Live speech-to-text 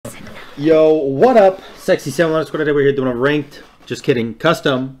Yo, what up? Sexy 7 Squad today. We're here doing a ranked, just kidding,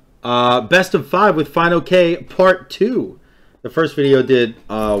 custom best of 5 with FINEOKAY part 2. The first video did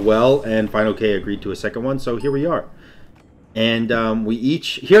well, and FINEOKAY agreed to a second one, so here we are. And we each,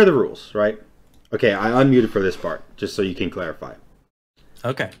 here are the rules, right? Okay, I unmuted for this part, just so you can clarify.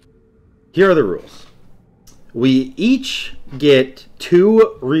 Okay. Here are the rules. We each get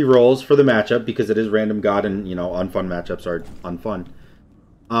 2 rerolls for the matchup, because it is random god, and, you know, unfun matchups are unfun.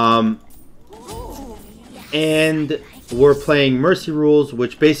 And we're playing Mercy rules,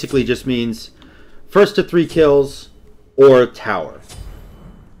 which basically just means first to 3 kills or tower.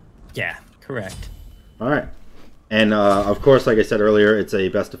 Yeah, correct. Alright. And, of course, like I said earlier, it's a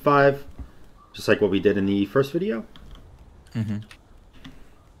best of 5, just like what we did in the first video. Mm-hmm.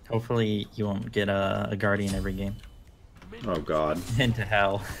 Hopefully you won't get a Guardian every game. Oh, God. Into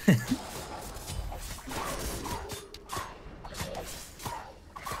hell.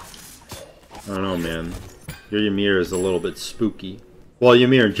 I don't know, man. Your Ymir is a little bit spooky. Well,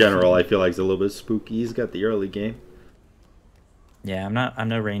 Ymir in general, I feel like is a little bit spooky. He's got the early game. Yeah, I'm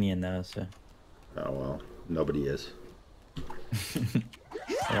no Rainian though, so. Oh well, nobody is.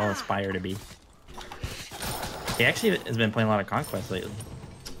 They all aspire to be. He actually has been playing a lot of Conquest lately.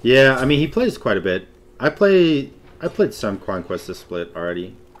 Yeah, I mean he plays quite a bit. I played some Conquest this split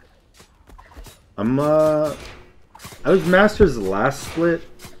already. I was Masters last split,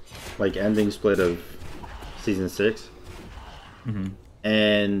 like ending split of season 6. Mm-hmm.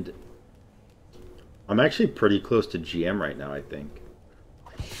 And I'm actually pretty close to GM right now, I think.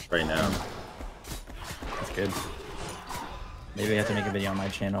 Right now. That's good. Maybe I have to make a video on my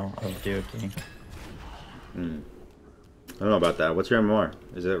channel of Duel. I don't know about that. What's your MMR?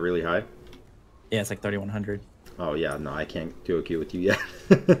 Is it really high? Yeah, it's like 3100. Oh yeah, no, I can't do a queue with you yet.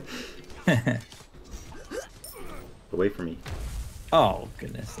 Away from me. Oh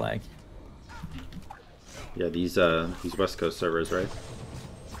goodness, lag. Yeah, these West Coast servers, right?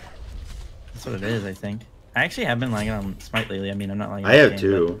 That's what it is, I think. I actually have been lagging on Smite lately. I mean, I'm not lagging. I have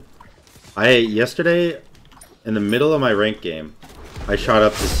too. Yesterday, in the middle of my rank game, I shot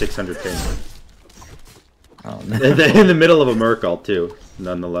up to 600 ping. Oh no. In the middle of a Merc ult too,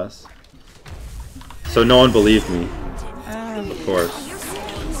 nonetheless. So no one believed me. Of course.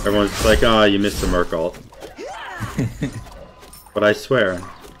 Everyone's like, "Ah, oh, you missed the Merc ult." But I swear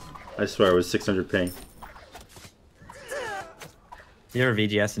it was 600 ping. You ever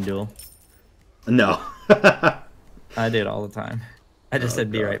VGS in Duel? No. I do it all the time. I just said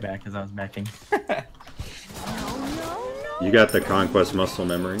God. be right back as I was backing. You got the Conquest muscle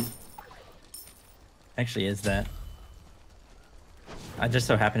memory. Actually is that. I just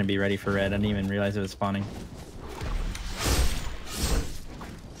so happened to be ready for red. I didn't even realize it was spawning.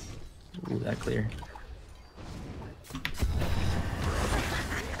 Ooh, that clear.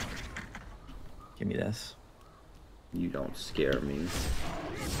 Give me this. You don't scare me.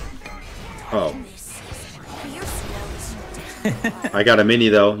 Oh. I got a mini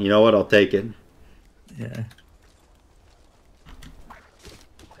though. You know what? I'll take it. Yeah.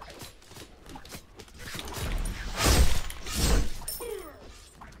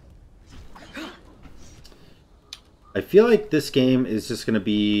 I feel like this game is just gonna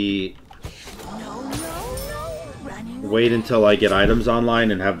be wait until I get items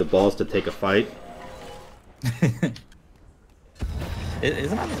online and have the balls to take a fight.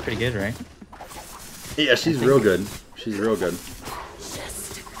 Isn't that pretty good, right? Yeah, she's real good. She's real good.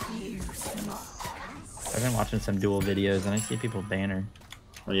 I've been watching some Duel videos and I see people ban her.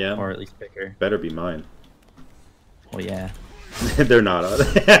 Oh yeah? Or at least pick her. Better be mine. Well, yeah. They're not.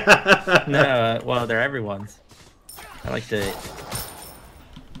 No, well, they're everyone's. I like to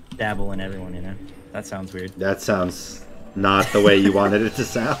dabble in everyone, you know? That sounds weird. That sounds not the way you wanted it to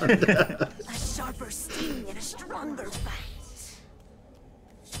sound. A sharper sting and a stronger bite.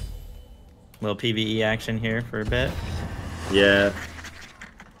 Little PvE action here for a bit. Yeah.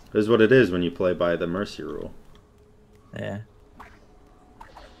 This is what it is when you play by the Mercy rule. Yeah.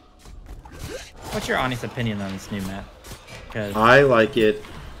 What's your honest opinion on this new map? I like it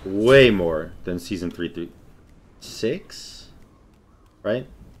way more than Season 3-6, right?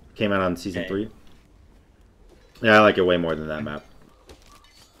 Came out on Season 3. Yeah, I like it way more than that map.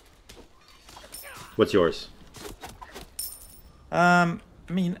 What's yours? I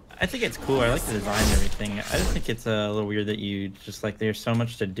mean, I think it's cool. I like the design and everything. I just think it's a little weird that you just like there's so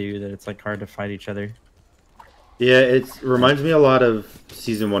much to do that it's like hard to fight each other. Yeah, it reminds me a lot of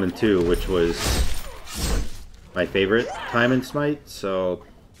Season 1 and 2, which was my favorite time in Smite. So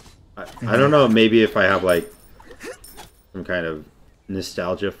I don't know, maybe if I have like some kind of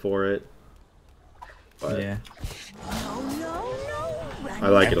nostalgia for it. But Yeah. I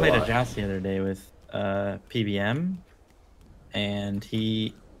like it a played lot. a joust the other day with PBM, and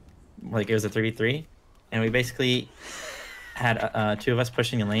he, like, it was a 3v3, and we basically had 2 of us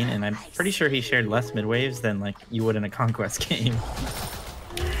pushing a lane, and I'm pretty sure he shared less mid waves than like you would in a conquest game.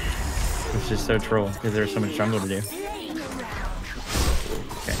 Which is so troll because there's so much jungle to do.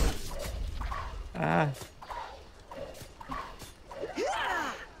 Okay. Ah.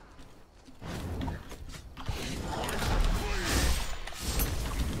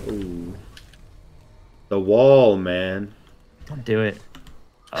 Ooh. The wall, man. Don't do it.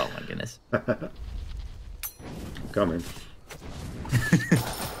 Oh my goodness. Coming.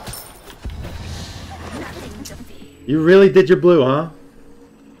 You really did your blue, huh?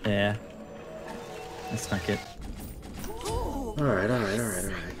 Yeah. I snuck it. Alright.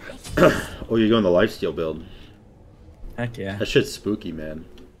 Oh, you're going the lifesteal build. Heck yeah. That shit's spooky, man.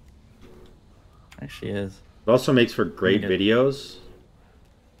 Actually is. It also makes for great videos.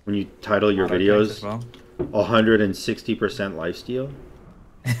 When you title your videos, well. 160% lifesteal.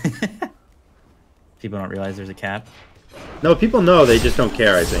 People don't realize there's a cap. No, people know, they just don't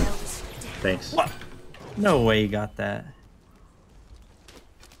care, I think. Thanks. What? No way you got that.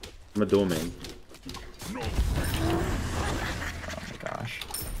 I'm a dual main. Oh my gosh.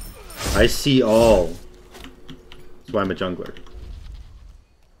 I see all. That's why I'm a jungler.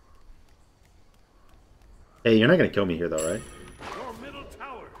 Hey, you're not gonna kill me here though, right?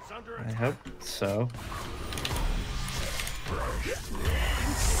 I hope so.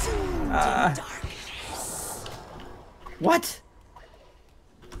 What?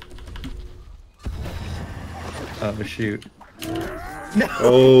 Oh shoot. No.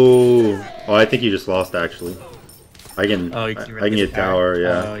 Oh, I think you just lost actually. I can. Oh, I can get tower.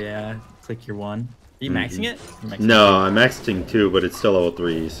 Yeah. Oh yeah. Click your 1. Are you maxing it? You're maxing No, I'm maxing 2, but it's still level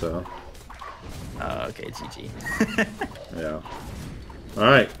 3, so. Oh, okay, GG. Yeah. All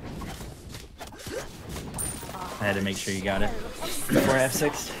right. I had to make sure you got it before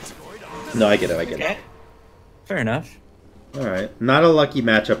F6. No, I get it. I get it. Fair enough. All right. Not a lucky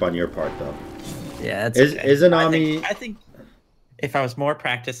matchup on your part though. Yeah, that's Is okay. Izanami? I think if I was more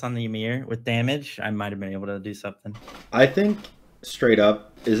practiced on the Ymir with damage, I might have been able to do something. I think straight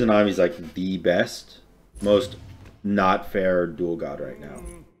up, Izanami's like the best, most not fair dual god right now.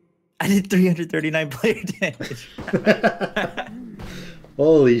 I did 339 player damage.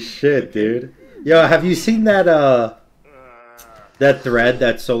 Holy shit, dude. Yo, have you seen that that thread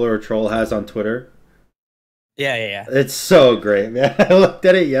that Solar Troll has on Twitter? Yeah. It's so great, man. I looked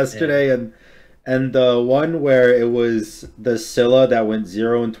at it yesterday and the one where it was the Scylla that went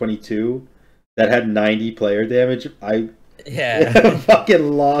 0 and 22 that had 90 player damage, I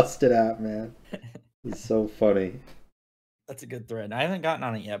fucking lost it at, man. It's so funny. That's a good thread. I haven't gotten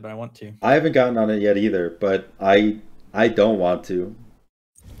on it yet, but I want to. I haven't gotten on it yet either, but I don't want to.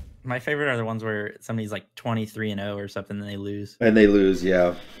 My favorite are the ones where somebody's like 23-0 or something and they lose. And they lose,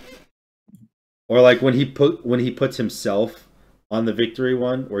 yeah. Or like when he puts himself on the victory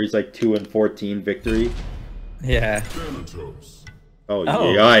one, where he's like 2 and 14 victory. Yeah. Oh,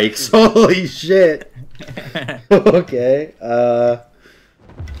 yikes! Holy shit! Okay.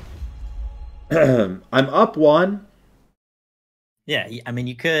 I'm up 1. Yeah, I mean,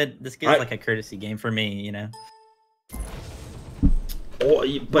 you could. This gives like a courtesy game for me, you know. Oh,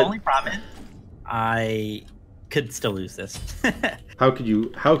 The only problem is, I could still lose this. How could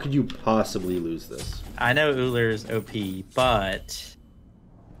you possibly lose this? I know Ullr's OP, but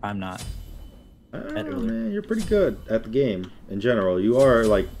I'm not. Man, you're pretty good at the game in general. You are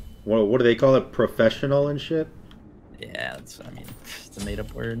like, what do they call it? Professional and shit. Yeah, I mean, it's a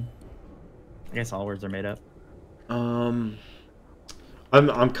made-up word. I guess all words are made up. I'm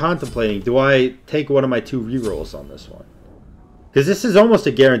contemplating. Do I take one of my 2 rerolls on this one? Because this is almost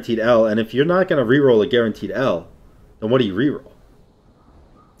a guaranteed L, and if you're not gonna reroll a guaranteed L, then what do you reroll?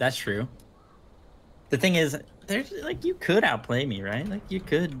 That's true. The thing is, there's like you could outplay me, right? Like you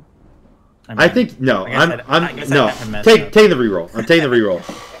could. I mean, I think no. Take the reroll. I'm taking the reroll.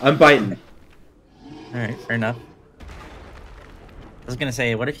 I'm biting. All right, fair enough. I was gonna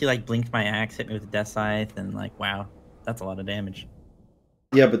say, what if you like blinked my axe, hit me with a death scythe, and like, wow, that's a lot of damage.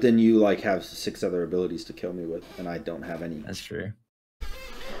 Yeah, but then you like have 6 other abilities to kill me with, and I don't have any. That's true.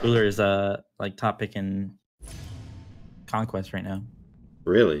 Ullr is like top pick in Conquest right now.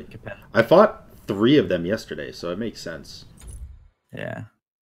 Really? I fought 3 of them yesterday, so it makes sense. Yeah.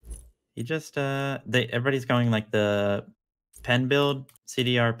 He just everybody's going like the pen build,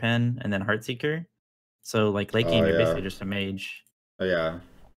 CDR pen, and then Heartseeker. So like late game, you're basically just a mage. Oh yeah.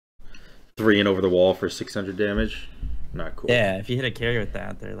 3 and over the wall for 600 damage. Not cool. Yeah, if you hit a carry with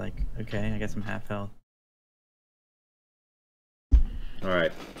that, they're like, okay, I guess I'm half health. All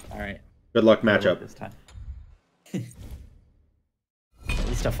right. All right. Good luck Better matchup. luck this time. At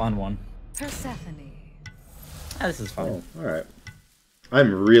least a fun one. Persephone. Ah, this is fun. Oh, all right.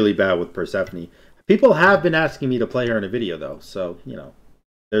 I'm really bad with Persephone. People have been asking me to play her in a video, though. So, you know,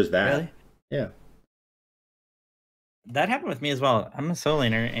 there's that. Really? Yeah. That happened with me as well. I'm a solo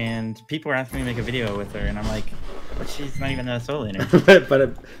laner, and people were asking me to make a video with her, and I'm like, but she's not even a solo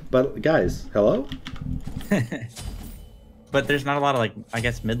laner. but guys, hello? But there's not a lot of, like, I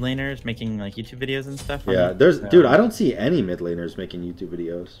guess, mid laners making, like, YouTube videos and stuff. Yeah, dude, I don't see any mid laners making YouTube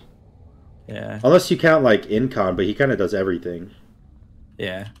videos. Yeah. Unless you count, like, Incon, but he kind of does everything.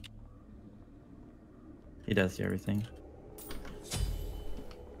 Yeah. He does do everything.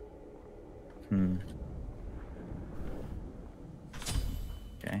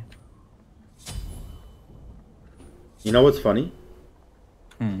 Okay. You know what's funny?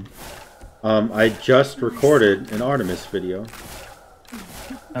 I just recorded an Artemis video.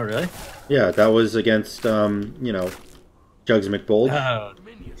 Oh, really? Yeah, that was against, you know, Jugs McBold. Oh,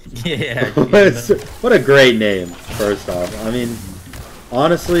 yeah. What a great name, first off. I mean,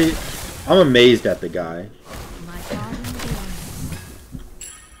 honestly, I'm amazed at the guy.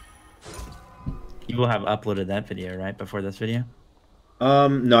 You will have uploaded that video, right, before this video?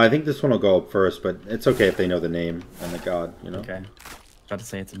 No, I think this one will go up first, but it's okay if they know the name and the god, you know? Okay. About to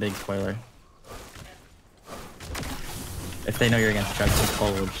say it's a big spoiler. If they know you're against Jugs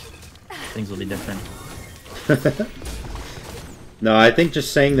McBold, things will be different. No, I think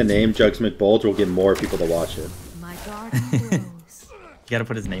just saying the name Jugs McBulge will get more people to watch it. My garden grows. You gotta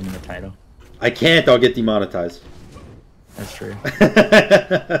put his name in the title. I can't, I'll get demonetized. That's true.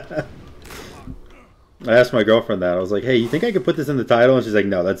 I asked my girlfriend that. I was like, hey, you think I could put this in the title? And she's like,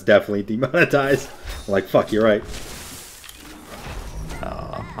 no, that's definitely demonetized. I'm like, fuck, you're right.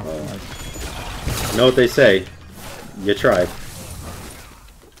 You know what they say? You tried.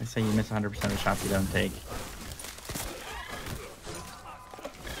 They say you miss 100% of the shots you don't take.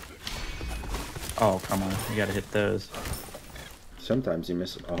 Oh, come on. You gotta hit those. Sometimes you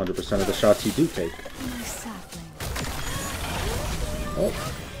miss 100% of the shots you do take. Oh.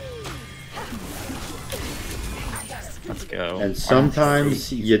 Let's go. And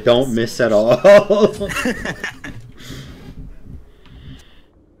sometimes you don't miss at all.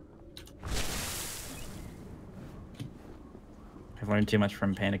 I've learned too much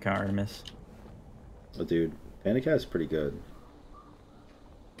from FINEOKAY Artemis. Oh, dude, FINEOKAY is pretty good.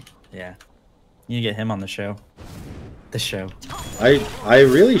 Yeah. You need to get him on the show. The show. I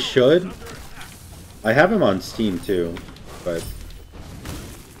really should. I have him on Steam too, but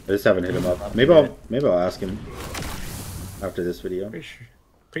I just haven't hit him up. Maybe I'll ask him after this video.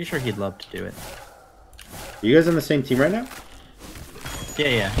 Pretty sure he'd love to do it. Are you guys on the same team right now?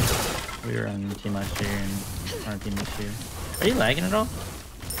 Yeah. We were on the team last year and on team this year. Are you lagging at all?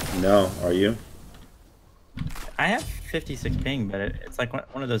 No, are you? I have 56 ping, but it's like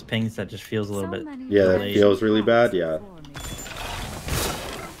one of those pings that just feels a little bit. Yeah, that delayed. feels really bad. Yeah,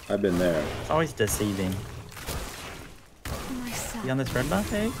 I've been there. It's always deceiving. You on this red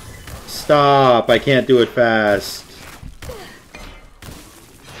buff, eh? Stop! I can't do it fast.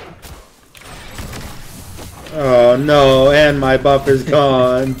 Oh no, and my buff is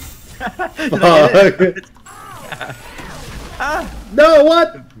gone. Fuck. No,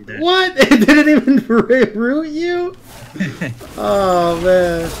 what? What? It didn't even root you? Oh,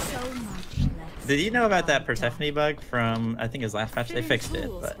 man. Did you know about that Persephone bug from, I think, his last patch? They fixed it,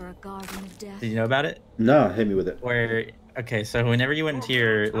 but did you know about it? No, hit me with it. Where, okay, so whenever you went into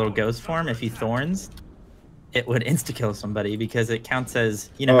your little ghost form, if you thorns, it would insta-kill somebody because it counts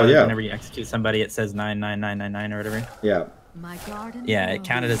as, you know, how whenever you execute somebody, it says 99999 or whatever? Yeah. Yeah, it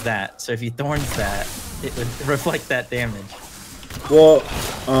counted as that. So if you thorns that, it would reflect that damage. Well,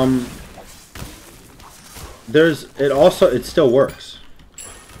 it still works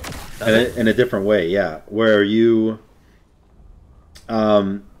in a different way, yeah. Where you,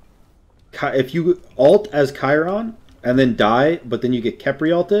 if you ult as Chiron and then die, but then you get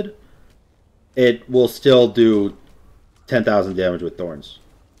Kepri ulted, it will still do 10,000 damage with thorns.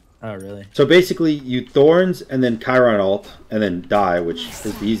 Oh, really? So basically, you thorns and then Chiron ult and then die, which is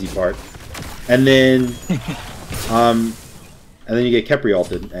the easy part, and then and then you get Kepri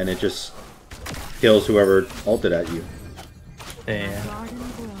ulted, and it just kills whoever ulted at you. Yeah.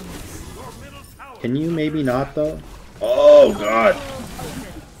 Can you maybe not, though? Oh, God!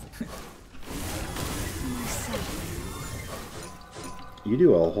 You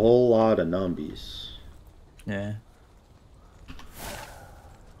do a whole lot of numbies. Yeah.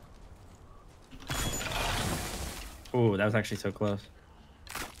 Ooh, that was actually so close.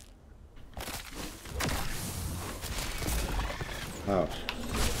 Ouch.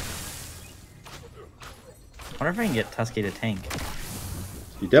 I wonder if I can get Tusky to tank.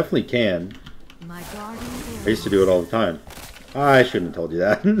 You definitely can. My guardian I used to do it all the time. I shouldn't have told you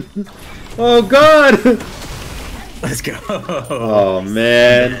that. Oh god! Let's go. Oh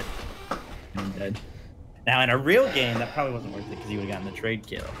man. I'm dead. Now in a real game, that probably wasn't worth it because you would have gotten the trade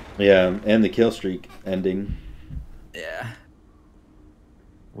kill. Yeah, and the kill streak ending. Yeah.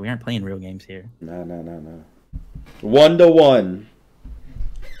 We aren't playing real games here. No. 1-1.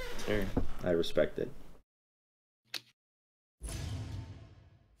 Sure. I respect it.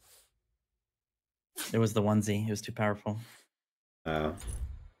 It was the onesie. It was too powerful. I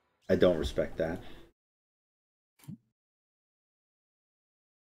don't respect that.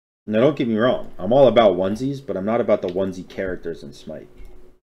 Now, don't get me wrong. I'm all about onesies, but I'm not about the onesie characters in Smite.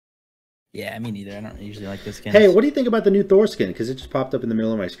 Yeah, me neither. I don't usually like this skin. Hey, what do you think about the new Thor skin? Because it just popped up in the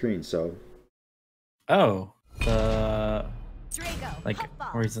middle of my screen, so... Oh, like,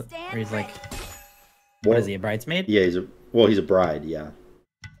 where he's like... What is he, a bridesmaid? Yeah, he's a bride, yeah.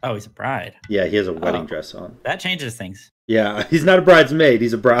 Oh, he's a bride. Yeah, he has a wedding dress on. That changes things. Yeah, he's not a bridesmaid,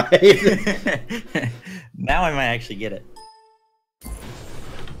 he's a bride. Now I might actually get it.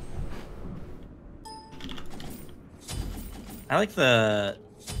 I like the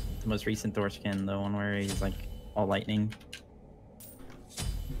most recent Thor skin, the one where he's like all lightning.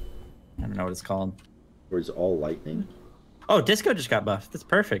 I don't know what it's called. Where he's all lightning? Oh, Disco just got buffed. That's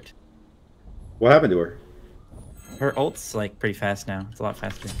perfect. What happened to her? Her ult's like pretty fast now. It's a lot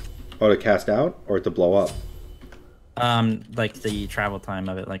faster. Oh, to cast out or to blow up? Like the travel time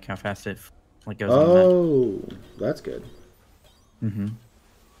of it, like how fast it like goes. Oh, that's good. Mm-hmm.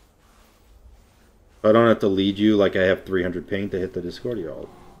 I don't have to lead you like I have 300 ping to hit the Discordia ult.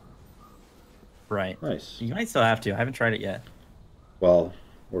 Right. Nice. You might still have to. I haven't tried it yet. Well,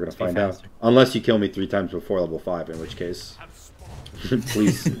 we're gonna find out. Unless you kill me 3 times before level 5, in which case,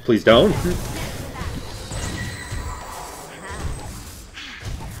 please don't.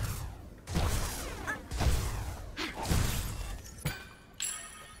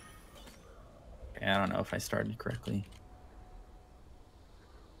 I don't know if I started correctly.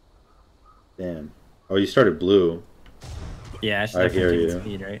 Damn. Oh, you started blue. Yeah, I hear you.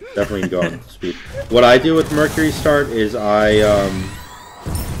 Speed, right? Definitely go on speed. What I do with Mercury start is I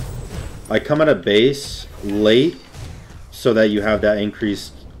come at a base late so that you have that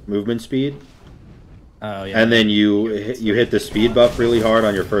increased movement speed. Oh yeah. And then you hit the speed buff really hard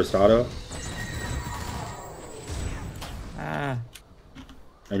on your first auto. Ah.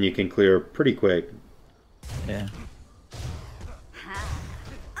 And you can clear pretty quick. Yeah.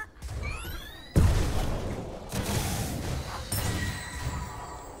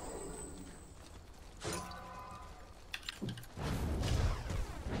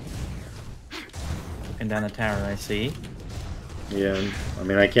 Looking down the tower, I see. Yeah, I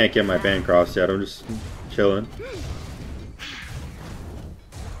mean, I can't get my band crossed yet. I'm just chilling.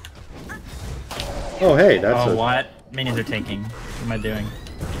 Oh, hey, that's Oh, what? Minions are tanking. What am I doing?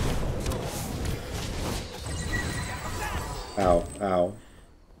 Ow, ow.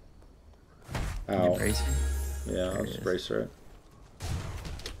 Ow. Brace it? Yeah, I'll just brace her.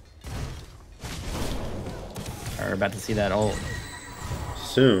 We're about to see that ult.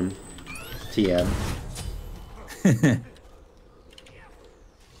 Soon. TM.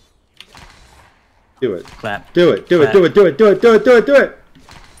 Do it. Clap. Do it. Do Clap. it. Do it. Do it. Do it. Do it. Do it. Do it.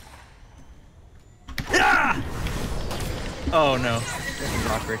 Ah! Oh no.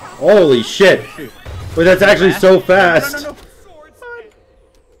 Awkward. Holy shit. Wait, that's actually so fast. No.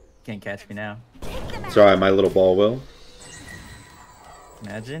 Can't catch me now. Sorry, my little ball will.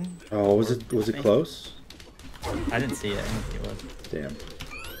 Imagine. Oh, was it close? I didn't see it. I didn't think it was. Damn.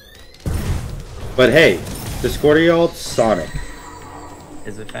 But hey, Discordia ult Sonic.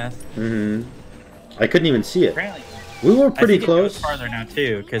 Is it fast? Mm-hmm. I couldn't even see it. Apparently. We were pretty I think close. It goes farther now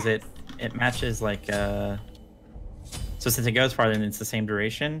too, because it matches like So since it goes farther and it's the same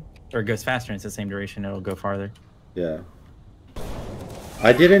duration, or it goes faster and it's the same duration, it'll go farther. Yeah.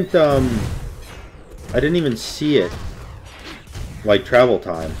 I didn't even see it. Like travel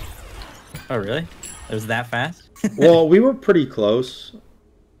time. Oh really? It was that fast? Well, we were pretty close.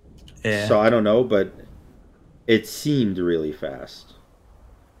 Yeah. So I don't know, but it seemed really fast.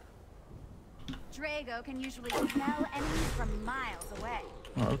 Drago can usually smell enemies from miles away.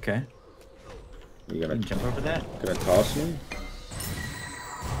 Oh, okay. You gonna Jump over that? Gonna toss me?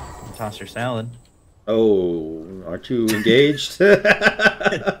 Toss your salad. Oh, aren't you engaged? Just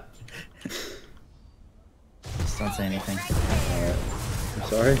don't say anything. I'm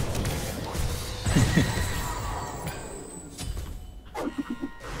sorry.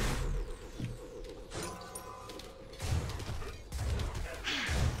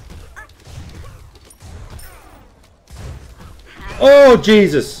 Oh,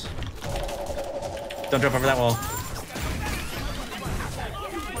 Jesus! Don't jump over that wall.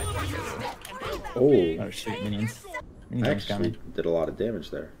 Oh, Oh shoot, minions. Minions got me. actually did a lot of damage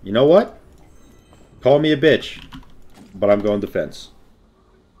there. You know what? Call me a bitch, but I'm going defense.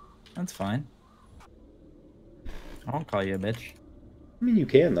 That's fine. I won't call you a bitch. I mean, you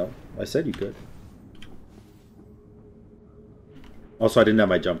can, though. I said you could. Also, I didn't have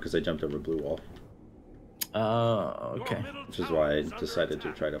my jump because I jumped over blue wall. Oh, okay. Which is why I decided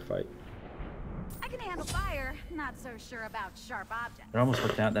to try to fight. I can handle fire. Not so sure about sharp objects. It almost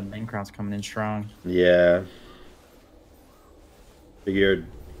worked out that main crowd's coming in strong. Yeah. Figured...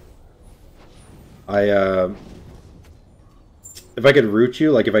 if I could root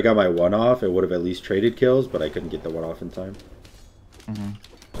you, like if I got my one off, it would have at least traded kills, but I couldn't get the one off in time.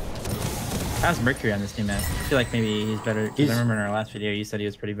 How's Mercury on this new map? I feel like maybe he's better. Because I remember in our last video you said he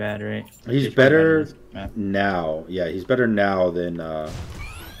was pretty bad, right? He's better now. Yeah, he's better now than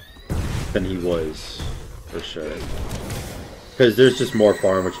he was, for sure. Because there's just more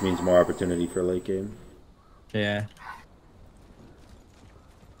farm, which means more opportunity for late game. Yeah.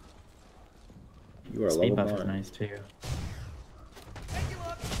 You are Speed level buff is 9. nice too.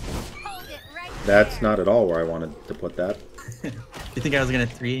 That's not at all where I wanted to put that. You think I was gonna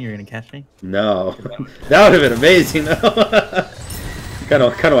 3 and you're gonna catch me? No, that would have been amazing. Though. kind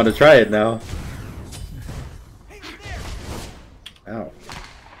of want to try it now. Ow,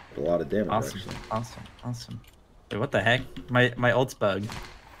 a lot of damage. Awesome, Actually. awesome. Wait, what the heck? My ult's bugged.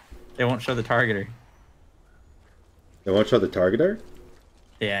 It won't show the targeter. It won't show the targeter?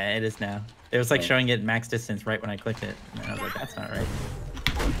 Yeah, it is now. It was like showing it max distance right when I clicked it. And I was like, that's not right.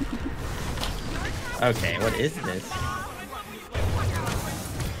 Okay, what is this?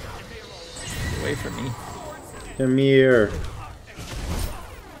 Get away from me. Come here.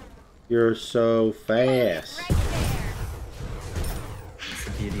 You're so fast. That's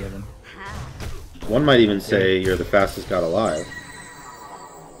the beauty of him. One might even say you're the fastest god alive.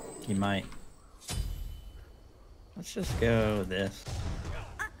 He might. Let's just go this.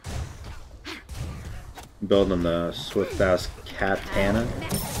 Building on the swift fast katana.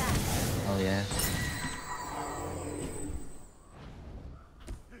 Oh yeah.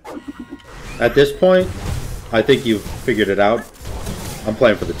 At this point, I think you've figured it out. I'm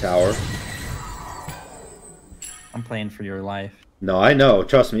playing for the tower. I'm playing for your life. No, I know.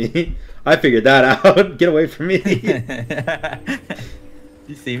 Trust me. I figured that out. Get away from me.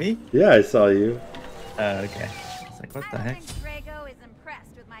 You see me? Yeah, I saw you. Oh, okay. It's like, what the I heck? think Drago is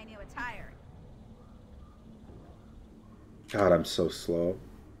impressed with my new attire. God, I'm so slow.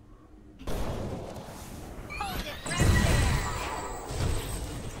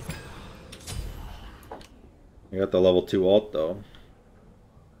 I got the level 2 ult though.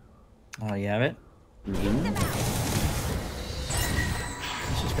 Oh, you have it? Let's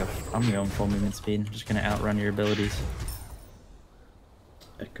just go. I'm going full movement speed. I'm just gonna outrun your abilities.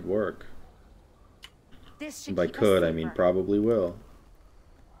 It could work. This should If I keep us could, I mean, safer. probably will.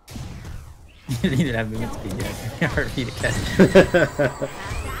 You need to have movement speed, yeah. Hard for you to catch.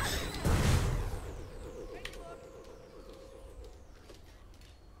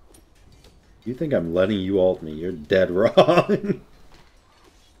 You think I'm letting you ult me? You're dead wrong.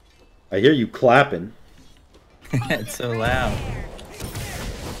 I hear you clapping. It's so loud.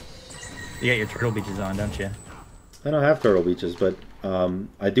 You got your turtle beaches on, don't you? I don't have turtle beaches, but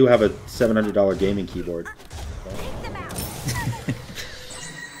I do have a $700 gaming keyboard.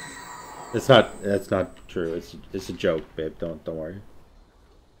 It's not. That's not true. It's a joke, babe. Don't worry.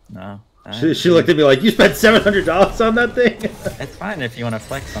 No. She looked at me like, you spent $700 on that thing. It's fine if you want to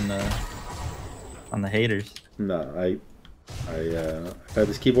flex on the haters. No, I've had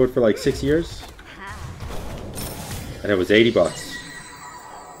this keyboard for like 6 years, and it was 80 bucks.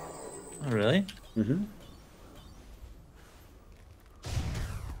 Oh, really? Mm-hmm.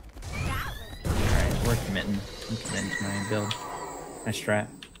 Alright, we're committing. I'm committing to my build. My strat.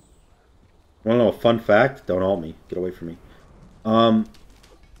 Want to know a fun fact? Don't ult me. Get away from me. Yeah.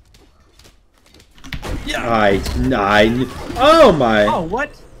 Oh my! Oh, what?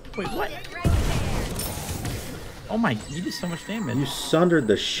 Wait, what? Oh my, you did so much damage. You sundered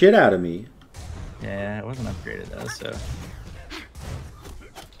the shit out of me. Yeah, it wasn't upgraded though, so.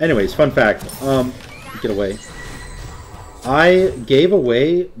 Anyways, fun fact. Get away. I gave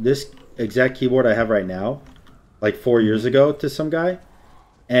away this exact keyboard I have right now, like 4 years ago, to some guy,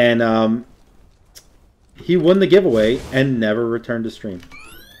 and he won the giveaway and never returned to stream.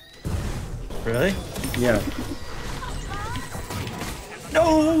 Really? Yeah.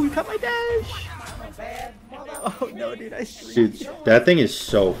 No, you cut my dash. Oh no, dude, I Dude, that thing is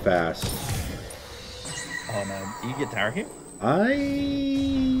so fast. Oh no, do you get tower here?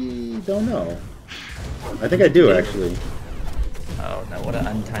 I don't know. I think I do, actually. Oh no, what an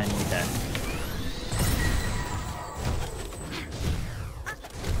untimely death.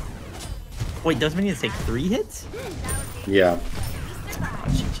 Wait, those minions take 3 hits? Yeah. Oh,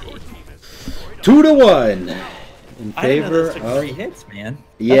 GG. 2-1 in I didn't know favor those took of 3 hits, man. That's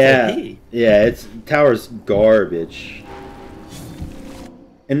yeah, OP. yeah. It's tower's garbage.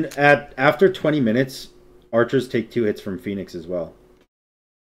 And after 20 minutes, archers take 2 hits from Phoenix as well.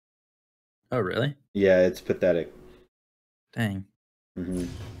 Oh really? Yeah, it's pathetic. Dang. Mm-hmm.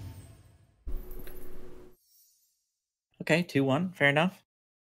 Okay, 2-1. Fair enough.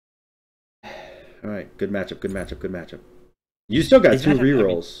 All right, good matchup. Good matchup. Good matchup. You still got These 2 matchups, I mean,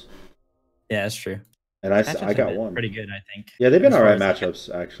 rerolls, yeah, that's true. and I Matchups have got been 1. pretty good, I think. Yeah, they've been As far alright as, like,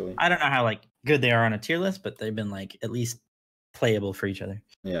 matchups actually. I don't know how like good they are on a tier list, but they've been like at least playable for each other.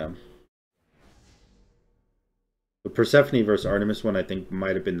 Yeah. The Persephone versus Artemis one I think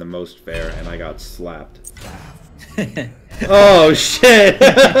might have been the most fair, and I got slapped. Oh shit!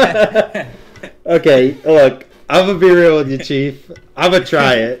 Okay, look, I'm gonna be real with you, Chief. I'm gonna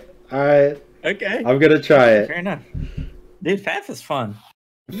try it. All right. Okay. I'm gonna try it. Fair enough. Dude, Faf is fun.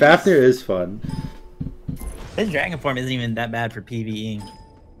 Fafnir is fun. His dragon form isn't even that bad for PvEing.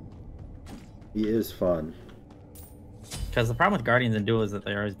 He is fun. Because the problem with Guardians and Duel is that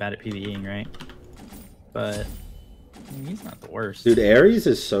they're always bad at PvEing, right? But I mean, he's not the worst. Dude, Ares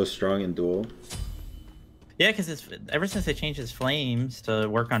is so strong in Duel. Yeah, because ever since they changed his flames to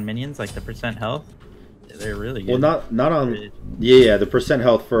work on minions, like the percent health, they're really good. Well, not on. Yeah, the percent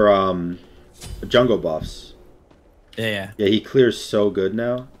health for jungle buffs. Yeah. Yeah, he clears so good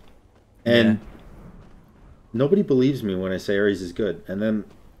now, and Yeah. nobody believes me when I say Ares is good, and then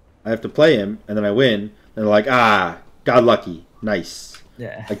I have to play him, and then I win, and they're like, ah, got lucky, nice.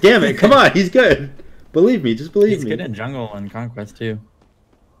 Yeah. Like, damn it, come on, he's good. Believe me, just believe He's me. good in jungle and conquest too.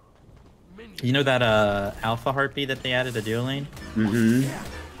 You know that alpha heartbeat that they added to Duel Lane?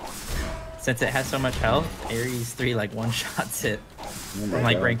 Mm-hmm. Since it has so much health, Ares 3 like one-shots it from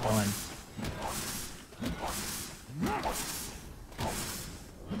like God. rank 1.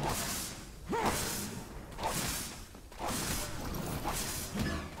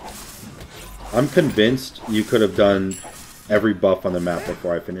 I'm convinced you could have done every buff on the map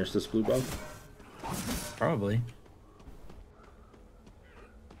before I finished this blue buff. Probably.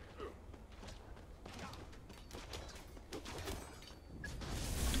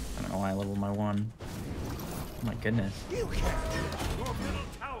 I don't know why I leveled my 1. Oh my goodness.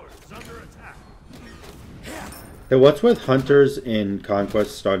 Hey, what's with hunters in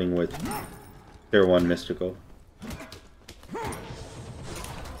Conquest starting with tier 1 mystical?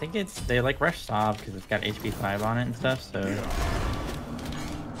 I think they like rush Sob because it's got HP 5 on it and stuff, so I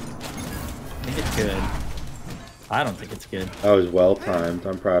think it's good. I don't think it's good. That was well timed.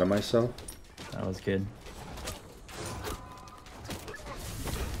 I'm proud of myself. That was good.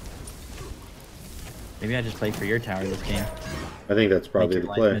 Maybe I just play for your tower this game. I think that's probably Make the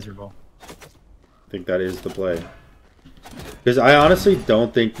your play. life miserable. I think that is the play. Because I honestly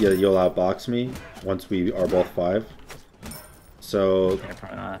don't think you'll outbox me once we are both 5. So, Yeah,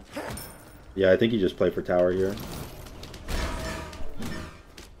 probably not. yeah, I think you just play for tower here.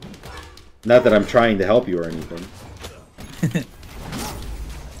 Not that I'm trying to help you or anything.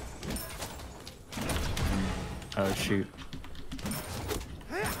 Oh shoot.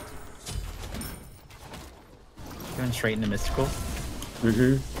 Going straight into mystical.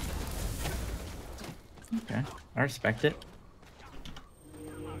 Mm-hmm. Okay, I respect it.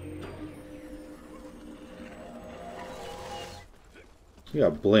 You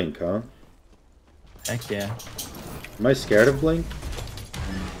got Blink, huh? Heck yeah. Am I scared of Blink?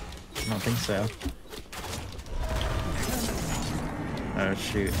 I don't think so. Oh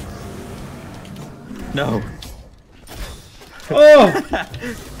shoot. No. Oh!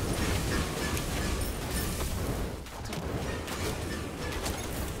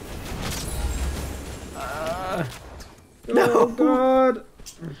 No. Oh god!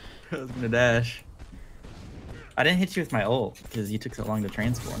 I was gonna dash. I didn't hit you with my ult because you took so long to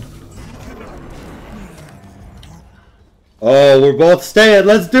transform. Oh, we're both staying.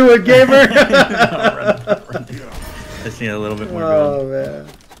 Let's do it, gamer! Run. Just need a little bit more Oh gold. man.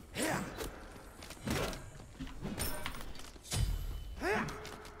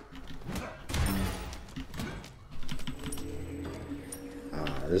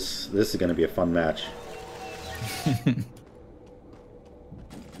 This is gonna be a fun match.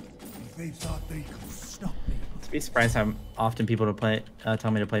 They thought they could stop me. I'd be surprised how often people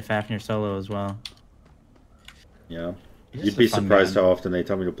tell me to play Fafnir solo as well. Yeah. He's You'd just be a fun surprised man. how often they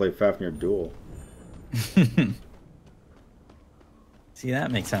tell me to play Fafnir Duel. See,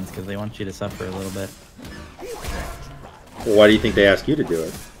 that makes sense because they want you to suffer a little bit. Well, why do you think they ask you to do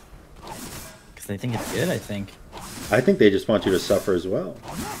it? Because they think it's good, I think. I think they just want you to suffer as well.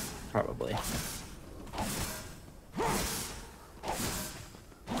 Probably.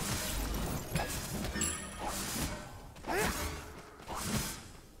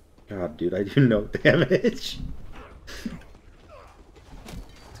 God, dude, I do no damage.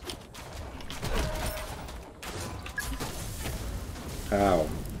 Ow.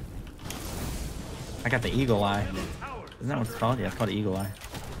 I got the eagle eye. Isn't that what it's called? Yeah, it's called eagle eye.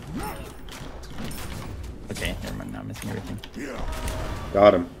 Okay, never mind. Now I'm missing everything.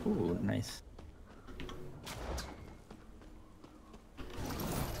 Got him. Ooh, nice.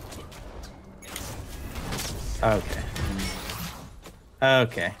 Okay.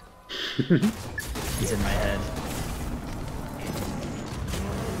 Okay. He's in my head.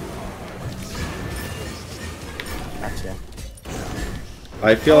 Gotcha.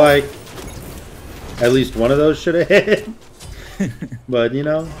 I feel like at least one of those should have hit. But, you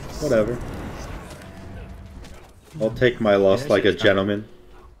know, whatever. I'll take my loss like a gentleman.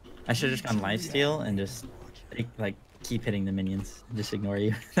 I should have just gone lifesteal and just, like, keep hitting the minions. Just ignore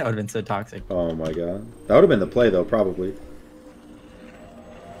you. That would have been so toxic. Oh my god. That would have been the play, though, probably.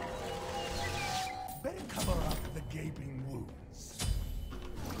 Better cover up the gaping wounds.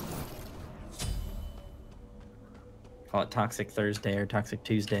 Call it Toxic Thursday or Toxic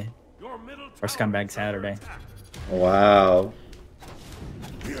Tuesday. Or Scumbag Saturday. Wow.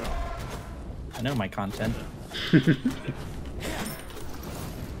 I know my content.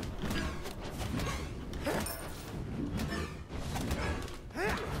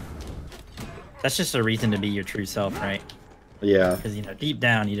 That's just a reason to be your true self, right? Yeah. Because, you know, deep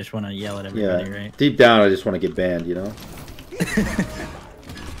down, you just want to yell at everybody, right? Deep down, I just want to get banned, you know?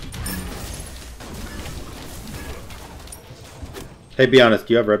 Hey, be honest,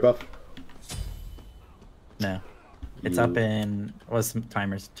 do you have red buff? No. It's up in, what's the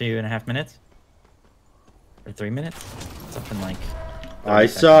timers? 2.5 minutes? Or 3 minutes? It's up in like... I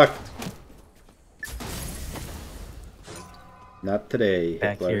suck. Not today.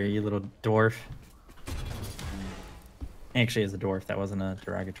 Back here, you little dwarf. Actually, as a dwarf, that wasn't a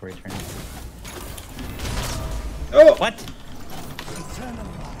derogatory term. Oh! What?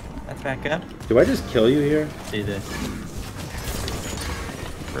 Let's back up. Do I just kill you here? Do this.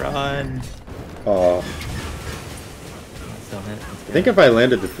 Run. Oh. Still hit. I think if I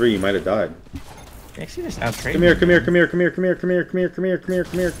landed the 3, you might have died. Actually, just out trade. Come here, come here, come here, come here, come here, come here, come here, come here, come here,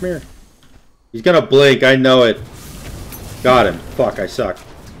 come here, come here. He's gonna blink, I know it. Got him. Fuck, I suck.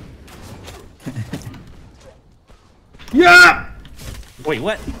 Yeah! Wait,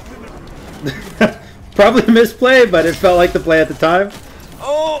 what? Probably a misplay, but it felt like the play at the time.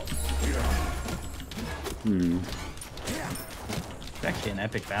 Oh! Hmm. It's actually an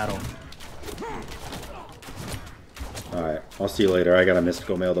epic battle. Alright, I'll see you later. I got a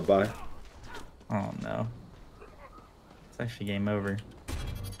mystical mail to buy. Oh no. It's actually game over.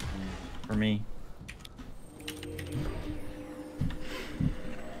 For me.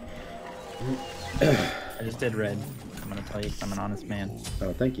 I just did red. I'm gonna tell you, I'm an honest man.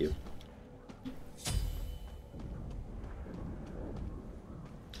 Oh, thank you.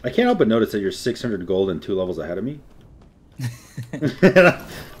 I can't help but notice that you're 600 gold and 2 levels ahead of me.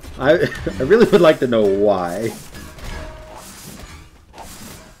 I really would like to know why.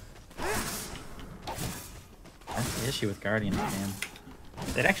 That's the issue with Guardians, man.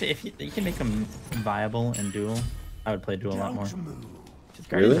 It actually, if you can make them viable in Duel, I would play Duel a lot more.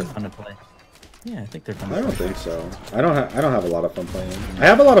 Guardians are fun to play. Yeah, I think they're fun to play. I don't think so. I don't have a lot of fun playing them. I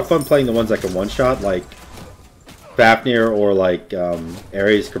have a lot of fun playing the ones that can one-shot, like Fafnir or like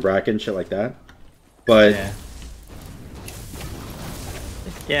Ares, Cabrakan, shit like that. But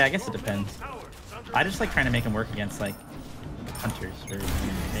yeah, I guess it depends. I just like trying to make them work against like hunters or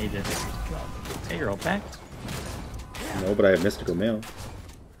mages. Hey, you're all back. No, but I have mystical mail.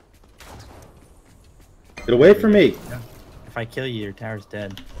 Get away from me! If I kill you, your tower's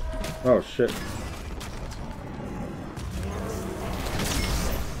dead. Oh shit.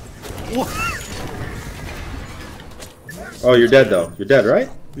 Oh, you're dead though. You're dead, right?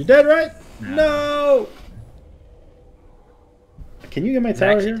 You're dead, right? No! Can you get my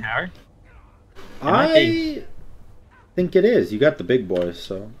tower here? Tower? I think it is. You got the big boys,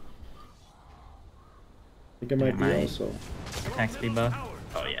 so. I think it might be also. Attack speed buff?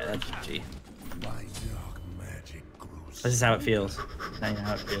 Oh yeah, that's GG. This is how it feels. Now you know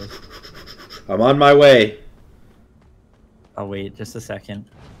how it feels. I'm on my way. I'll wait just a second.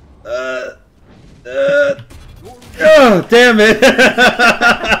 Oh, damn it!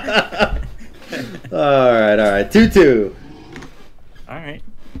 Alright, alright. 2-2. Alright.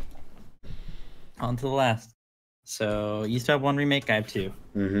 to the last. So you still have 1 remake, I have 2.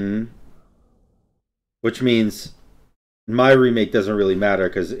 Mm-hmm. Which means my remake doesn't really matter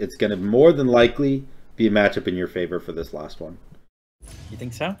because it's going to more than likely be a matchup in your favor for this last one. You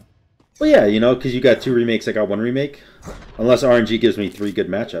think so? Well, yeah, you know, because you got 2 remakes, I got 1 remake. Unless RNG gives me 3 good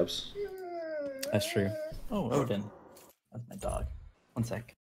matchups. That's true. Oh, Odin. That's my dog. 1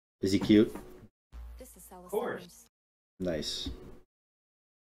 sec. Is he cute? Of course. Nice.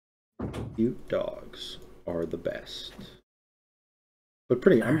 Cute dogs are the best. But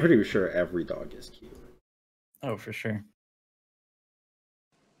I'm pretty sure every dog is cute. Oh, for sure.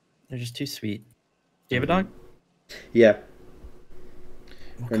 They're just too sweet. Do you have a dog? Yeah.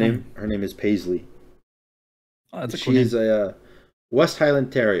 Okay. Her name is Paisley. Oh, that's a cool name. She's a West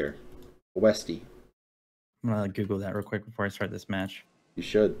Highland Terrier. A Westie. I'm gonna Google that real quick before I start this match. You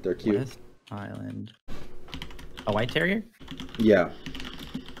should. They're cute. West Highland. A white terrier? Yeah.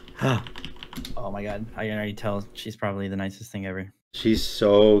 Oh my god. I can already tell she's probably the nicest thing ever. She's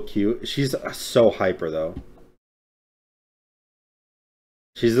so cute. She's so hyper, though.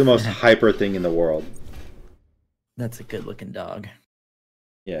 She's the most hyper thing in the world. That's a good looking dog.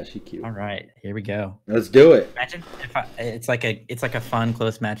 Yeah, she's cute. All right, here we go. Let's do it. Imagine if it's like a fun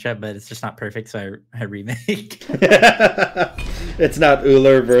close matchup, but it's just not perfect, so I remake. It's not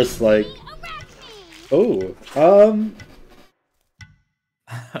Uller versus like. Oh,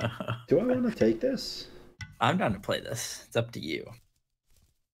 do I want to take this? I'm down to play this. It's up to you.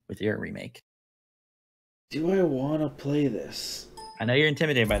 With your remake. Do I want to play this? I know you're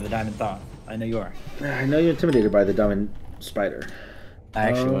intimidated by the Diamond Thought. I know you are. I know you're intimidated by the Diamond Spider. I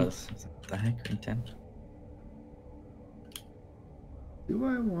actually was. I was like, what the heck? Green 10. Do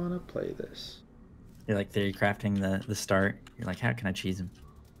I want to play this? You're like theory crafting the start. You're like, how can I cheese him?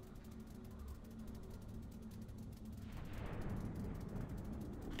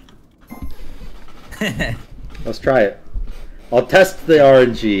 Let's try it. I'll test the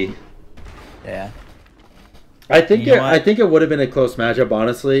RNG. Yeah. I think You know I think it would have been a close matchup,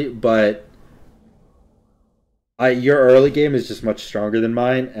 honestly, but your early game is just much stronger than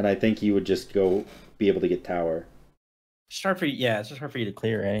mine, and I think you would just be able to get tower. It's hard for you, it's just hard for you to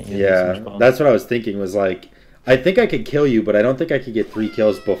clear, right? Yeah, that's what I was thinking. Was like, I think I could kill you, but I don't think I could get 3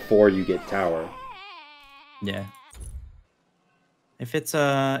 kills before you get tower. Yeah. If it's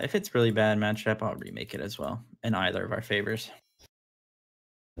really bad matchup, I'll remake it as well in either of our favors.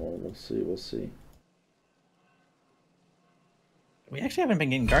 Well, we'll see. We'll see. We actually haven't been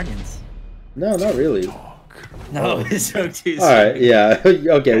getting Guardians. No, not really. No, it's so too soon. All right, yeah.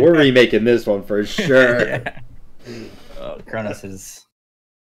 Okay, we're remaking this one for sure. Yeah. Oh, Kronos is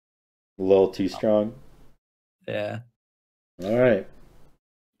A little too strong. Yeah. All right.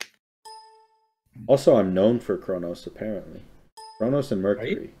 Also, I'm known for Kronos, apparently. Kronos and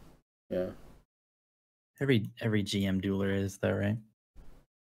Mercury. Yeah. Every GM dueler is though, right?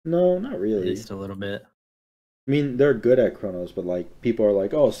 No, not At really. least a little bit. I mean, they're good at Kronos, but like people are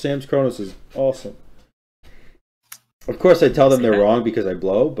like, "Oh, Sam's Kronos is awesome." Of course, I tell them they're wrong because I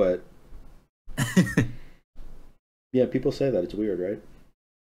blow, but yeah, people say that. It's weird, right?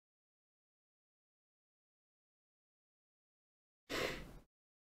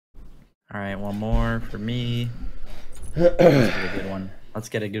 All right, one more for me. Let's get a good one. Let's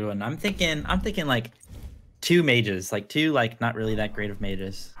get a good one. I'm thinking like 2 mages, like 2 like not really that great of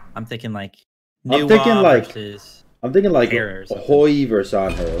mages. I'm thinking like I'm thinking like Terror or Hoi versus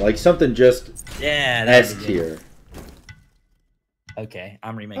on her, like something just S tier. Okay,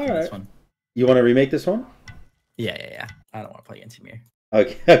 I'm remaking this one. You want to remake this one? Yeah. I don't want to play against Ymir.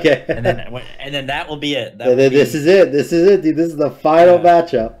 Okay. And then that will be it. This is it, dude. This is the final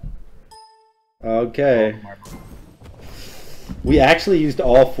matchup. Okay. Oh, we actually used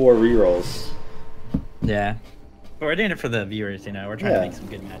all 4 rerolls. Yeah. But we're doing it for the viewers, you know. We're trying to make some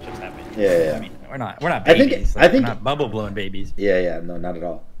good matchups happen. Yeah. I mean, we're not babies. I think we're not bubble blowing babies. Yeah, no, not at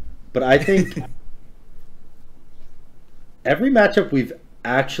all. But I think every matchup we've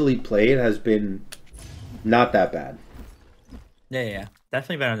actually played has been not that bad. Yeah.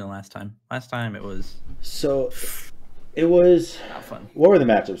 Definitely better than last time. Last time it was it was not fun. What were the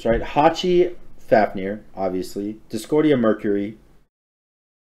matchups, right? Hachi, Fafnir, obviously. Discordia, Mercury.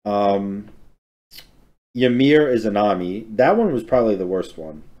 Ymir Izanami. That one was probably the worst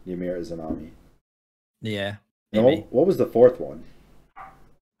one. Ymir Izanami. Yeah. No, what was the 4th one?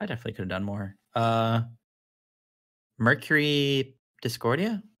 I definitely could have done more. Mercury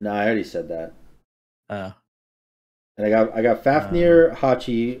Discordia? No, I already said that. Oh. And I got Fafnir,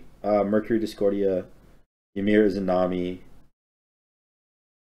 Hachi, Mercury Discordia, Ymir Izanami.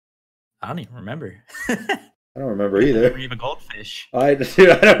 I don't even remember. I don't remember I either. never even a goldfish. Dude,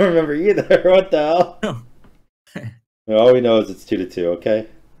 I don't remember either. What the hell? All we know is it's 2-2. Okay.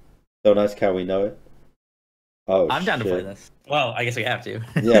 Don't ask how we know it. Oh, I'm down to play this. Well, I guess we have to.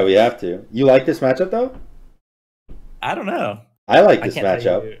 Yeah, we have to. You like this matchup though? I don't know. I like this can't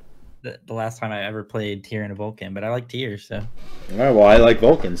tell matchup. you the last time I ever played Tier and a Vulcan, but I like Tier, so. All right. Well, I like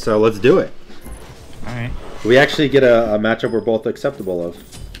Vulcan, so let's do it. All right. We actually get a matchup we're both acceptable of.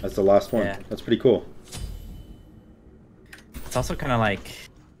 That's the last one. Yeah. That's pretty cool. It's also kind of like,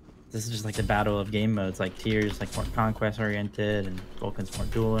 this is just like the battle of game modes. Like Tier's like more conquest oriented, and Vulcan's more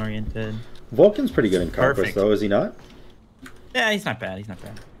duel oriented. Vulcan's pretty good in Conquest, Perfect. though, is he not? Yeah, he's not bad. He's not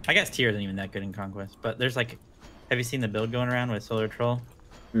bad. I guess Tier isn't even that good in Conquest, but there's like, have you seen the build going around with Solar Troll?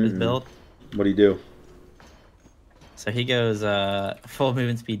 His build. What do you do? So he goes full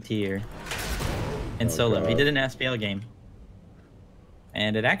movement speed Tier in solo. God. He did an SPL game,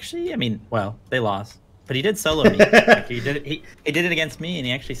 and it actually, I mean, well, they lost, but he did solo me. Like, he did it against me, and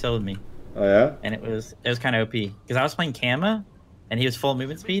he actually soloed me. Oh yeah. And it was kind of OP because I was playing Kama, and he was full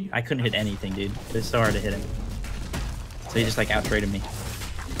movement speed. I couldn't hit anything, dude. It was so hard to hit him. So he just like out-traded me.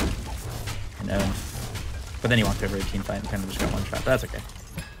 And, but then he walked over a team fight and kind of just got one shot. But that's okay.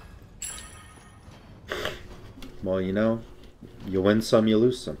 Well, you know, you win some, you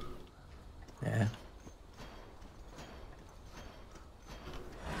lose some. Yeah.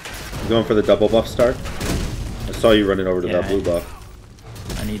 You going for the double buff start? I saw you running over to that blue buff.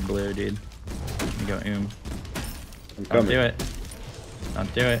 I need blue, dude. Let me go I'm Don't coming. do it.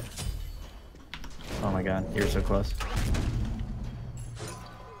 Don't do it. Oh my god, you're so close.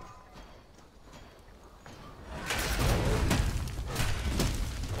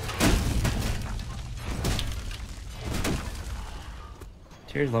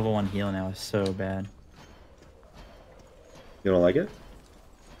 Tier's level 1 heal now is so bad. You don't like it?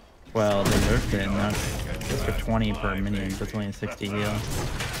 Well, they nerfed it, not just for 20 per minion, so it's only a 60 heal.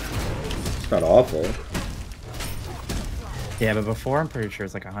 It's not awful. Yeah, but before I'm pretty sure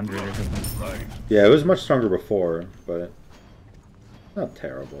it's like 100 or something. Yeah, it was much stronger before, but not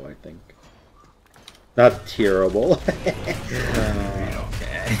terrible, I think. Not terrible.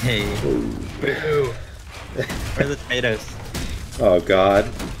 Okay. Boo. Where are the tomatoes? Oh god.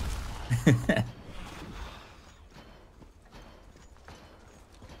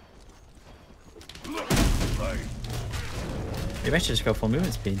 Maybe I should just go full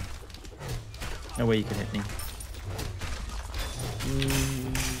movement speed. No way you could hit me.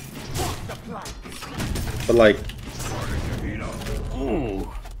 But like,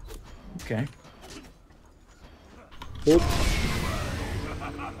 Ooh. Okay. whoop,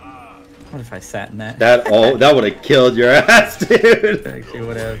 What if I sat in that? that would have killed your ass, dude. Actually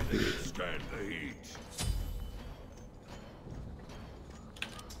would have.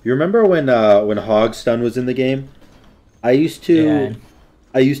 You remember when Hog Stun was in the game? I used to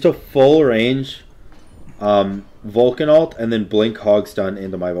full range Vulcan ult and then blink Hog Stun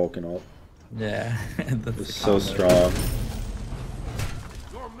into my Vulcan ult. Yeah. It was so strong.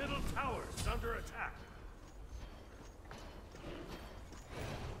 Your middle tower is under attack.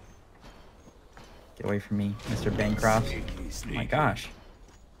 Get away from me, Mr. Bancroft. Oh my gosh.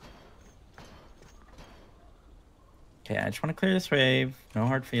 Okay, I just want to clear this wave. No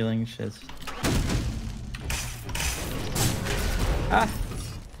hard feelings, just... Ah!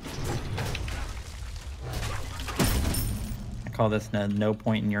 I call this no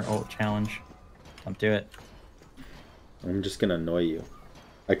point in your ult challenge. Don't do it. I'm just gonna annoy you.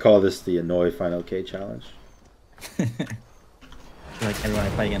 I call this the annoy FINEOKAY challenge. I feel like everyone I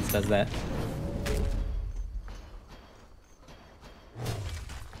play against does that.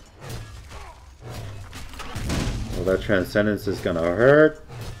 Well, that transcendence is gonna hurt.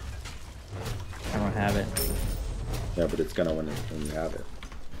 I don't have it. Yeah, but it's gonna when you have it.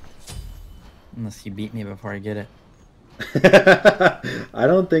 Unless you beat me before I get it. I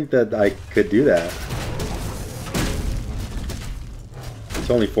don't think that I could do that. It's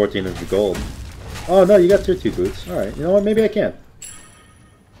only 14 of the gold. Oh no, you got tier 2 boots. Alright, you know what? Maybe I can.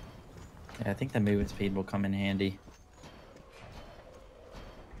 Yeah, I think the movement speed will come in handy.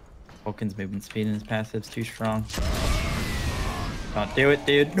 Vulcan's movement speed in his passive's too strong. Don't do it,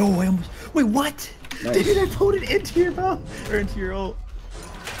 dude. No, I almost... Wait, what? Nice. Dude, I pulled it into your bow. Or into your ult.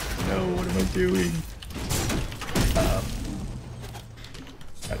 No, what am I doing?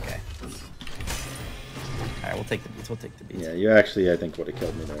 Okay. Alright, we'll take the beats. We'll take the beats. Yeah, you actually, I think, would have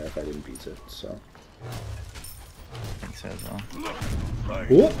killed me there if I didn't beat it, so. I think so as well.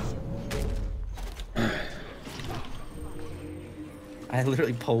 Whoop. I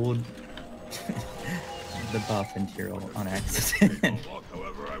literally pulled the buff into your ult on accident.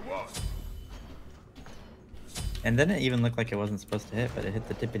 And then it even looked like it wasn't supposed to hit, but it hit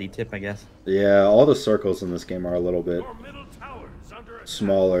the tippity tip, I guess. Yeah, all the circles in this game are a little bit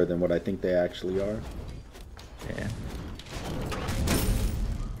smaller than what I think they actually are. Yeah.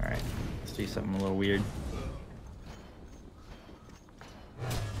 Alright, let's do something a little weird.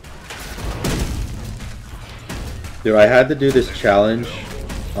 Dude, I had to do this challenge.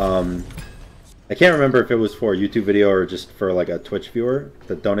 I can't remember if it was for a YouTube video or just for like a Twitch viewer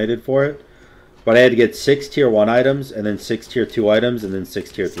that donated for it. But I had to get 6 tier 1 items, and then 6 tier 2 items, and then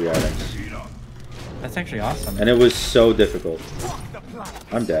 6 tier 3 items. That's actually awesome. And it was so difficult.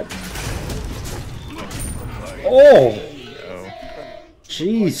 I'm dead. Oh!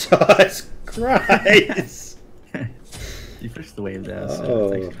 Jesus Christ! You pushed the waves out, so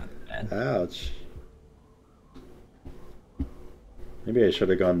Oh, it's actually not bad. ouch. Maybe I should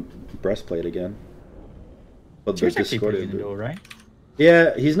have gone breastplate again. But the Xuren's actually pretty Discord. good in Duel, right?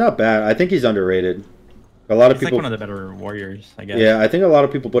 Yeah, he's not bad. I think he's underrated. A lot of He's people. like one of the better warriors, I guess. Yeah, I think a lot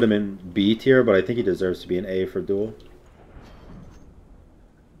of people put him in B tier, but I think he deserves to be an A for Duel.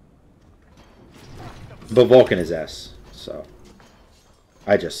 But Vulcan is S, so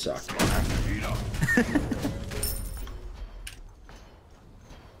I just suck.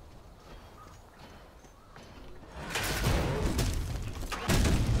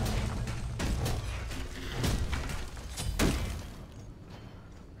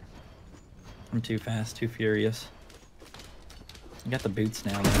 I'm too fast, too furious. I got the boots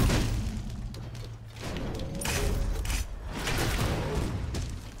now, though.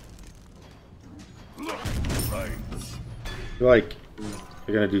 I feel like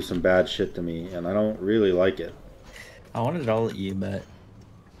you're gonna do some bad shit to me, and I don't really like it. I wanted it all at you, but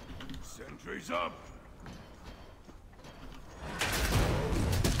Sentries up.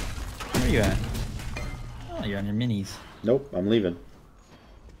 where are you at? Oh, you're on your minis. Nope, I'm leaving.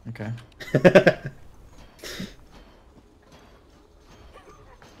 Okay. Oh,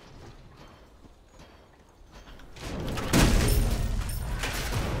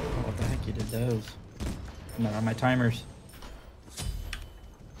 What the heck, you did those? I'm not on my timers.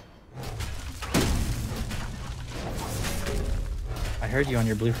 I heard you on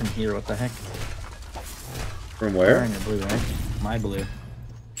your blue from here, what the heck? From You're where? on your blue, right? My blue.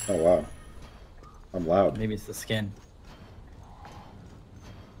 Oh wow, I'm loud. Maybe it's the skin.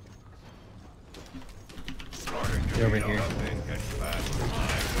 Get over here.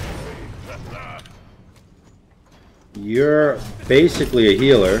 You're basically a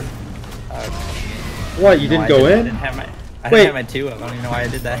healer. What? You didn't go I in? didn't have my. I Wait. didn't have my 2 up. I don't even know why I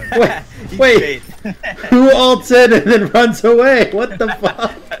did that. Wait. Who ults in and then runs away? What the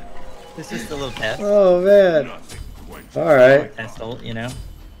fuck? It's just a little test. Oh man. All right. Test ult, you know.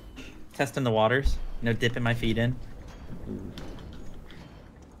 Testing the waters. You know, dipping my feet in.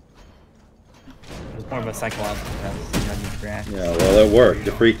 It was more of a psychological test. You know, you react. Yeah. Well, it worked.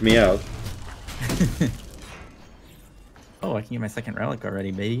 It freaked me out. Oh, I can get my second relic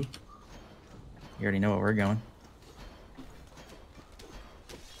already, baby. You already know where we're going.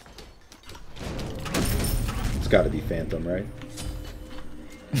 It's got to be Phantom, right?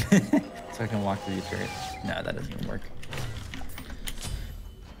 So I can walk through your turret. No, that doesn't even work.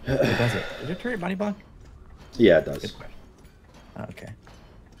 Or does it? Is your turret body block? Yeah, it does. Good question. Oh, okay.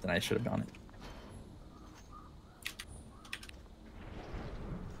 Then I should have gone it.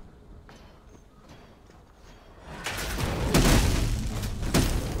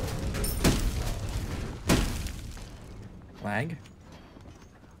 Lag?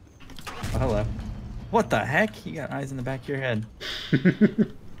 Oh, hello. What the heck? You got eyes in the back of your head.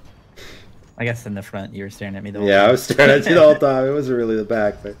 I guess in the front, you were staring at me the whole Yeah, time. I was staring at you the whole time. It wasn't really the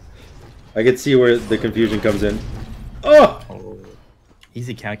back, but I could see where the confusion comes in. Oh! Oh.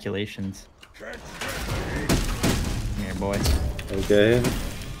 Easy calculations. Come here, boy. Okay.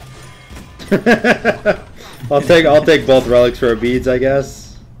 I'll take both relics for beads, I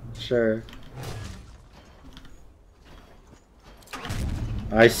guess. Sure.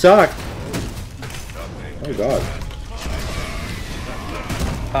 I suck. Oh god.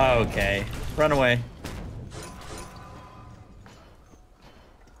 Okay. Run away.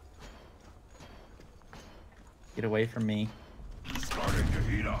 Get away from me. Starting to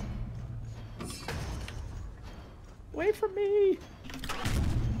heat up. Away from me.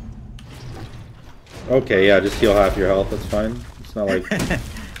 Okay, yeah, just heal half your health. That's fine. It's not like.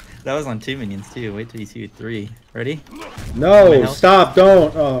 That was on 2 minions too. Wait till you see 3. Ready? No, stop!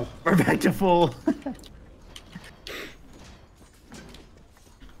 Don't. Oh. We're back to full.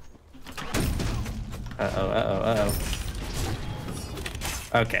 Uh-oh, uh-oh,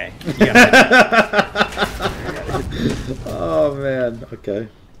 uh-oh. Okay. You got Oh man. Okay.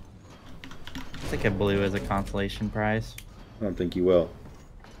 take a blue as a consolation prize. I don't think you will.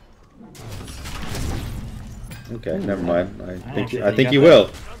 Okay, never mind. I think you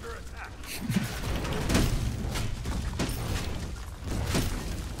will.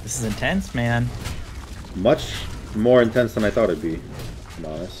 This is intense, man. Much more intense than I thought it'd be, if I'm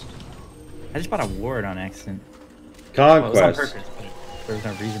honest. I just bought a ward on accident. Conquest. Well, it was on purpose, but there was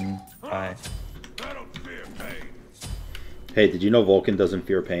no reason why. Hey, did you know Vulcan doesn't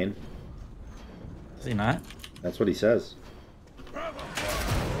fear pain? Does he not? That's what he says.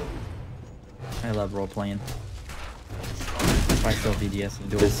 I love role playing. I still VDS and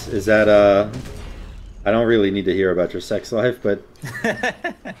Duel. Is that I don't really need to hear about your sex life, but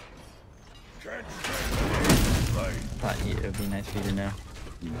Thought it would be nice for you to know.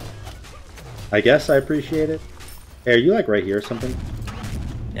 I guess I appreciate it. Hey, are you like right here or something?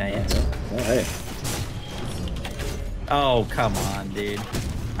 Yeah, yeah. Oh, hey. Oh, come on, dude.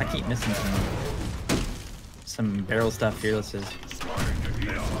 I keep missing some barrel stuff here. This is.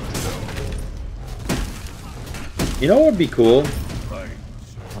 You know what would be cool?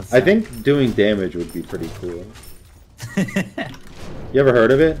 What's I that? think doing damage would be pretty cool. You ever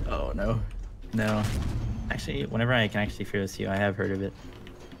heard of it? Oh, no. No. Actually, whenever I can actually fearless you, I have heard of it.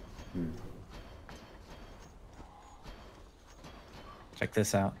 Check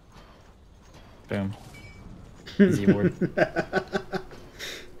this out. Boom. Easy ward.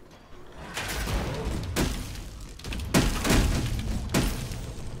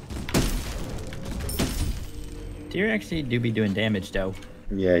 Deer actually do be doing damage, though.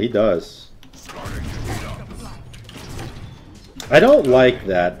 Yeah, he does. I don't like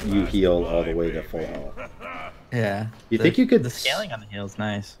that you heal all the way to full health. Yeah. You think you could... The scaling on the heal is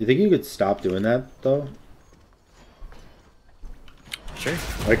nice. You think you could stop doing that, though? Sure.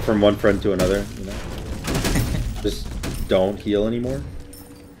 Like from one friend to another, you know? Just don't heal anymore?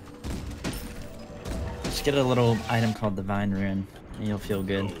 Just get a little item called Divine Rune, and you'll feel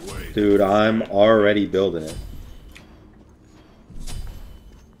good. Dude, I'm already building it.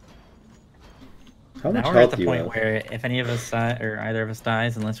 How much Now we're at health the do you point have? where if any of us die, or either of us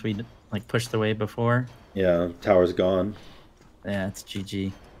dies, unless we like push the wave before, Yeah, tower's gone. yeah, it's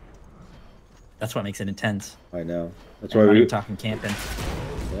GG. That's what makes it intense. I know. That's And why not we... even talking camping.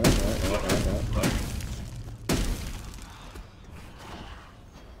 Yeah.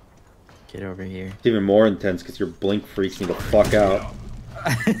 Get over here. It's even more intense because your blink freaks me the fuck out.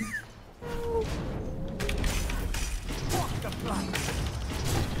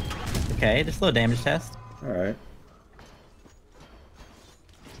 Okay, just a little damage test. Alright.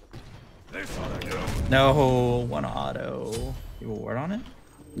 No, one auto. You will ward on it?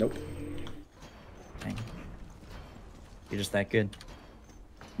 Nope. Dang. You're just that good.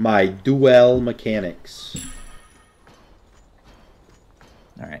 My Duel mechanics.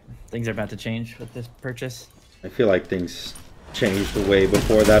 Alright, things are about to change with this purchase. I feel like things changed way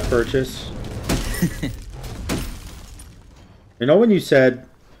before that purchase. You know when you said,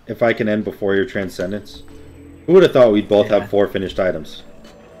 if I can end before your Transcendence? Who would have thought we'd both have 4 finished items?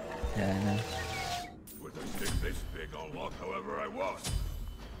 Yeah, I know. With a stick this big, I'll walk however I want.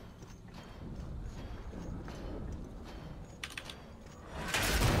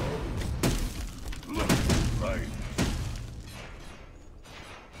 Look, right.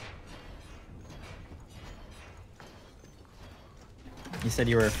 You said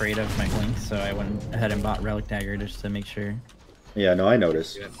you were afraid of my blink, so I went ahead and bought Relic Dagger just to make sure. Yeah, no, I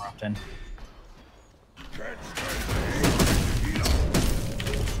noticed. Do it more often.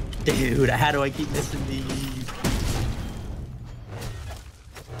 Dude, how do I keep missing these?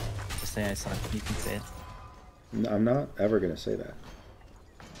 Just say I suck. You can say it. I'm not ever gonna say that.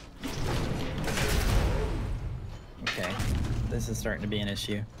 Okay. This is starting to be an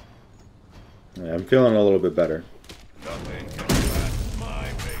issue. Yeah, I'm feeling a little bit better. Nothing can pass my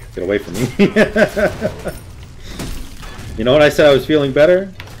base. Get away from me. You know what I said I was feeling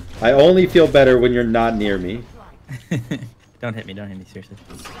better? I only feel better when you're not near me. Don't hit me, seriously.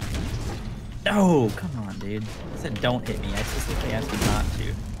 No, come on, dude. I said don't hit me. I specifically asked you not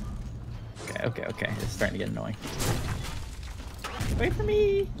to. Okay. It's starting to get annoying. Wait for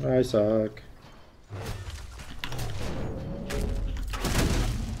me. I suck.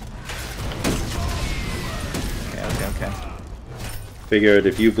 Okay. Figured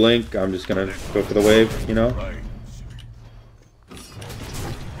if you blink, I'm just gonna go for the wave, you know?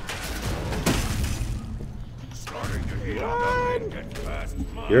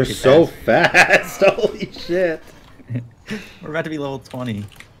 You're Too so fast. fast! Holy shit! We're about to be level 20.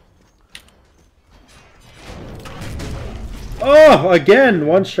 Oh, again!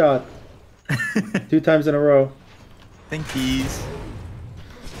 One shot. 2 times in a row. Thank yous.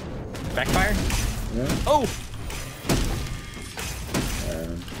 Backfire? Yeah. Oh!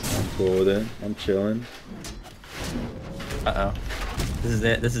 I'm cool with it. I'm chilling. Uh-oh. This is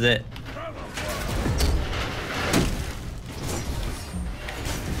it. This is it.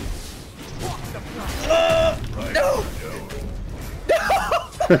 No!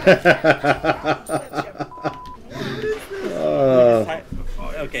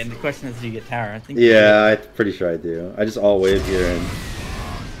 Okay, and the question is, do you get tower? I think. Yeah, I'm pretty sure I do. I just all wave here and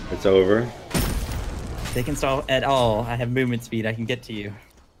it's over. They can stall at all. I have movement speed. I can get to you.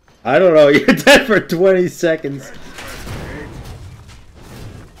 I don't know. You're dead for 20 seconds.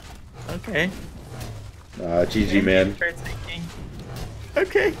 Okay. GG, man.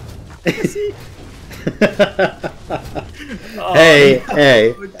 Okay.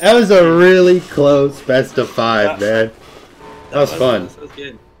 Hey, that was a really close best of 5, man. That was fun. That was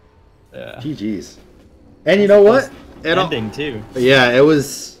good. Yeah. GG's. And you know what? Ending too. Yeah, it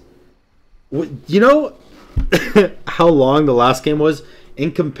was. You know how long the last game was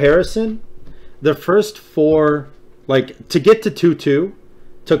in comparison? The first 4, like to get to 2-2,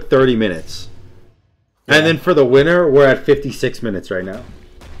 took 30 minutes, and then for the winner, we're at 56 minutes right now.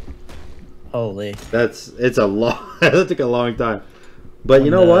 Holy. It's a long. That took a long time, but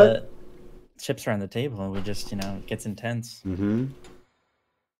you know what? Chips are on the table, and we just, it gets intense. Mm-hmm.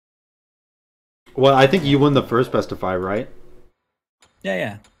 Well, I think you won the first best of 5, right?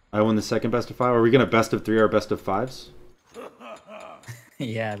 Yeah. I won the second best of 5. Are we gonna best of 3 or best of 5s?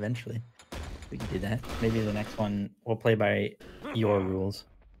 Yeah, eventually we can do that. Maybe the next one we'll play by your rules.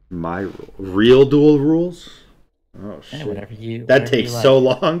 My real duel rules? Oh shit! Yeah, whatever you. That takes so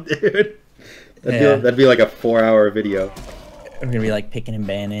long, dude. That'd be like a 4-hour video. We're gonna be like picking and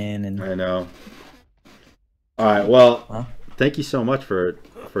banning, and I know. All right, well, thank you so much for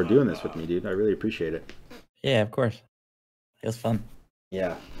doing this with me, dude. I really appreciate it. Yeah, of course. It was fun.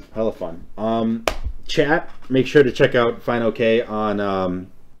 Yeah, hella fun. Chat, make sure to check out FINEOKAY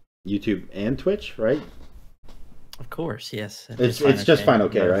on YouTube and Twitch, right? Of course, yes. It's just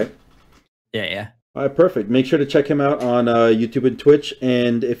FINEOKAY, right? Yeah. All right, perfect. Make sure to check him out on YouTube and Twitch.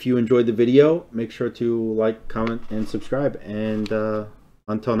 And if you enjoyed the video, make sure to like, comment, and subscribe. And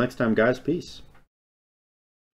until next time, guys, peace.